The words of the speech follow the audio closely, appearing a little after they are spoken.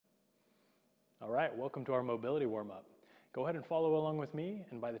All right, welcome to our mobility warm-up. Go ahead and follow along with me,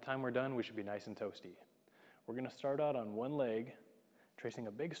 and by the time we're done, we should be nice and toasty. We're gonna start out on one leg, tracing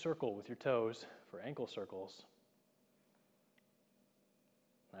a big circle with your toes for ankle circles.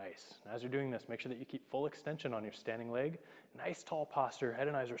 Nice. And as you're doing this, make sure that you keep full extension on your standing leg. Nice tall posture, head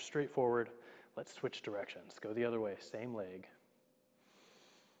and eyes are straight forward. Let's switch directions. Go the other way, same leg.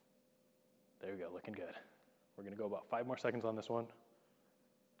 There we go, looking good. We're gonna go about 5 more seconds on this one.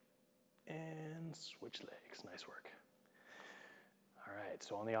 And switch legs, nice work. All right,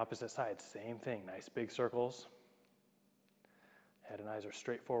 so on the opposite side, same thing, nice big circles. Head and eyes are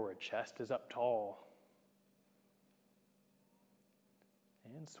straight forward, chest is up tall.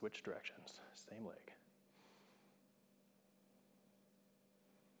 And switch directions, same leg.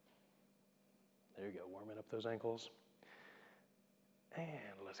 There you go, warming up those ankles. And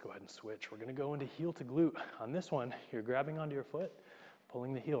let's go ahead and switch. We're gonna go into heel to glute. On this one, you're grabbing onto your foot,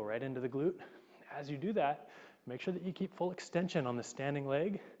 pulling the heel right into the glute. As you do that, make sure that you keep full extension on the standing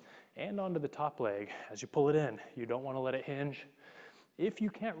leg and onto the top leg. As you pull it in, you don't want to let it hinge. If you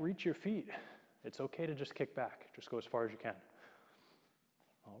can't reach your feet, it's okay to just kick back. Just go as far as you can.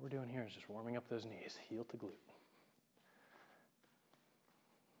 All we're doing here is just warming up those knees, heel to glute.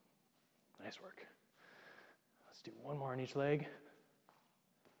 Nice work. Let's do one more on each leg.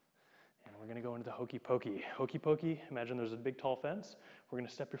 And we're gonna go into the hokey pokey. Hokey pokey, imagine there's a big tall fence. We're gonna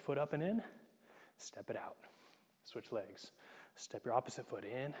step your foot up and in, step it out. Switch legs. Step your opposite foot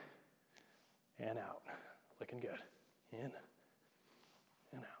in and out. Looking good. In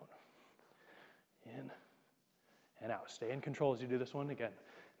and out. In and out. Stay in control as you do this one. Again,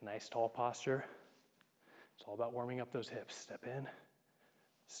 nice tall posture. It's all about warming up those hips. Step in,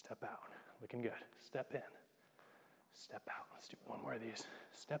 step out. Looking good. Step in, step out. Let's do one more of these.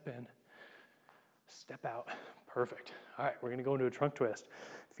 Step in, step out. Perfect. All right, we're gonna go into a trunk twist.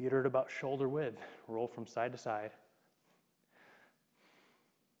 Feet are at about shoulder width. Roll from side to side.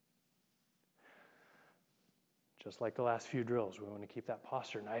 Just like the last few drills, we want to keep that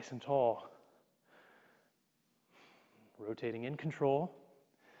posture nice and tall. Rotating in control.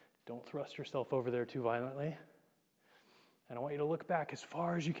 Don't thrust yourself over there too violently. And I want you to look back as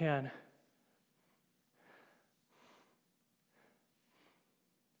far as you can.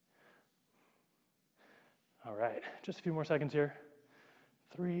 All right, just a few more seconds here.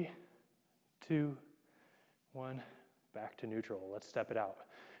 3, 2, 1, back to neutral. Let's step it out.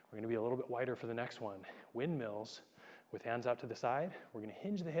 We're gonna be a little bit wider for the next one. Windmills with hands out to the side. We're gonna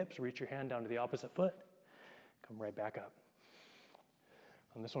hinge the hips, reach your hand down to the opposite foot, come right back up.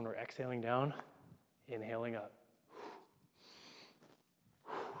 On this one, we're exhaling down, inhaling up.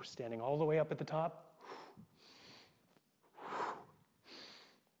 Standing all the way up at the top.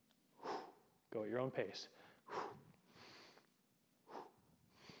 Go at your own pace.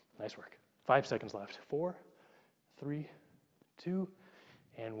 Nice work. 5 seconds left. 4, 3, 2,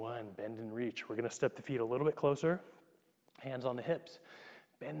 and 1. Bend and reach. We're gonna step the feet a little bit closer. Hands on the hips.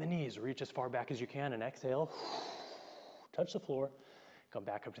 Bend the knees. Reach as far back as you can and exhale. Touch the floor. Come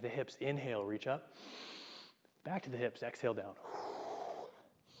back up to the hips. Inhale, reach up. Back to the hips. Exhale down.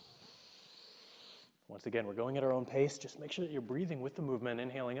 Once again, we're going at our own pace. Just make sure that you're breathing with the movement.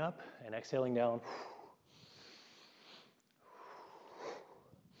 Inhaling up and exhaling down.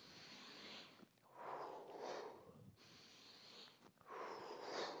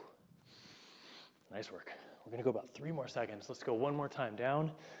 Nice work. We're gonna go about 3 more seconds. Let's go one more time.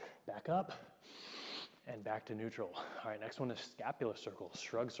 Down, back up, and back to neutral. All right, next one is scapular circles,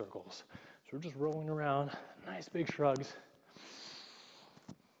 shrug circles. So we're just rolling around, nice big shrugs.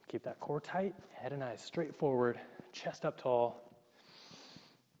 Keep that core tight, head and eyes straight forward, chest up tall.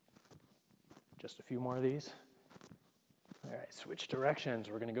 Just a few more of these. All right, switch directions.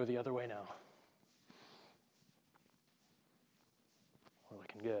 We're gonna go the other way now. We're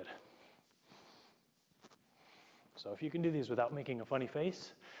looking good. So if you can do these without making a funny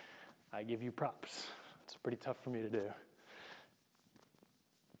face, I give you props. It's pretty tough for me to do.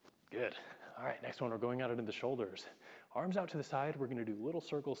 Good. All right, next one, we're going out into the shoulders. Arms out to the side, we're gonna do little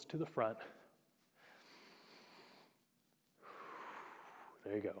circles to the front.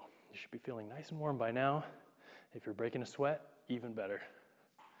 There you go. You should be feeling nice and warm by now. If you're breaking a sweat, even better.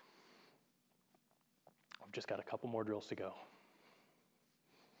 I've just got a couple more drills to go.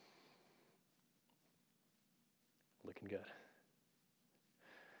 Looking good.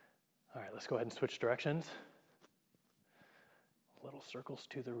 All right, let's go ahead and switch directions. Little circles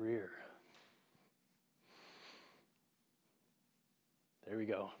to the rear. There we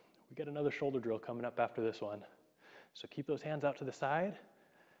go. We got another shoulder drill coming up after this one. So keep those hands out to the side.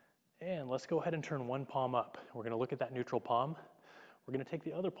 And let's go ahead and turn one palm up. We're gonna look at that neutral palm. We're gonna take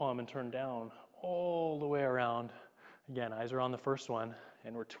the other palm and turn down all the way around. Again, eyes are on the first one,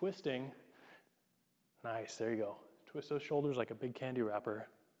 and we're twisting. Nice, there you go. Twist those shoulders like a big candy wrapper.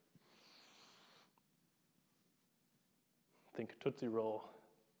 Think Tootsie Roll,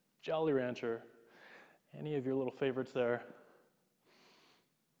 Jolly Rancher, any of your little favorites there.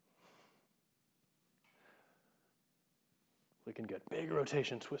 Looking good. Big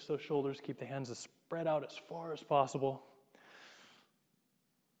rotation. Twist those shoulders. Keep the hands as spread out as far as possible.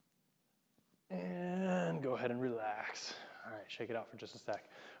 And go ahead and relax. All right, shake it out for just a sec.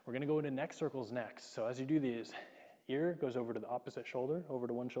 We're going to go into neck circles next. So as you do these, ear goes over to the opposite shoulder, over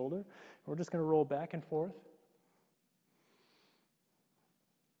to one shoulder. We're just going to roll back and forth.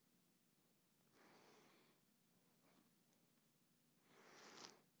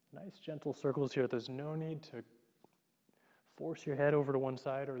 Nice gentle circles here. There's no need to force your head over to one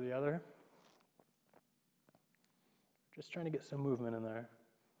side or the other. Just trying to get some movement in there.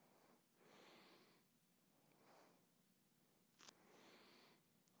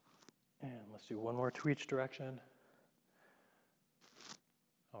 And let's do one more to each direction.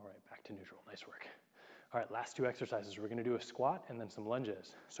 All right, back to neutral. Nice work. All right, last two exercises. We're gonna do a squat and then some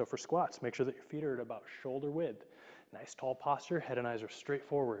lunges. So for squats, make sure that your feet are at about shoulder width. Nice tall posture, head and eyes are straight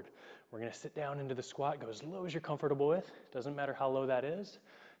forward. We're gonna sit down into the squat, go as low as you're comfortable with. Doesn't matter how low that is.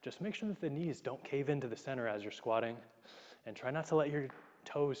 Just make sure that the knees don't cave into the center as you're squatting, and try not to let your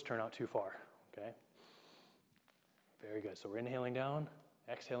toes turn out too far, okay? Very good. So we're inhaling down,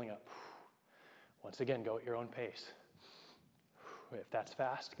 exhaling up. Once again, go at your own pace. If that's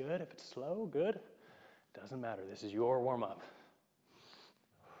fast, good. If it's slow, good. Doesn't matter. This is your warm-up.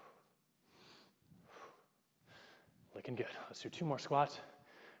 Looking good. Let's do two more squats.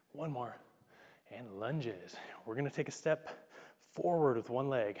 One more. And lunges. We're going to take a step forward with one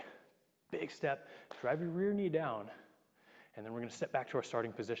leg. Big step. Drive your rear knee down. And then we're going to step back to our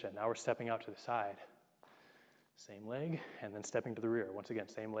starting position. Now we're stepping out to the side. Same leg, and then stepping to the rear. Once again,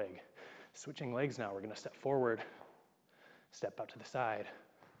 same leg. Switching legs now. We're going to step forward, step out to the side,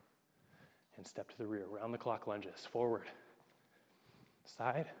 and step to the rear. Round the clock lunges. Forward,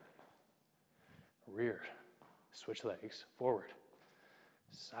 side, rear. Switch legs. Forward,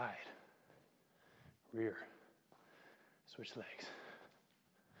 side, rear. Switch legs.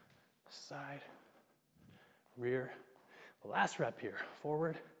 Side, rear. Last rep here.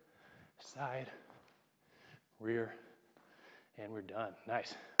 Forward, side, rear, and we're done.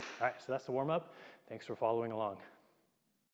 Nice. All right, so that's the warm-up. Thanks for following along.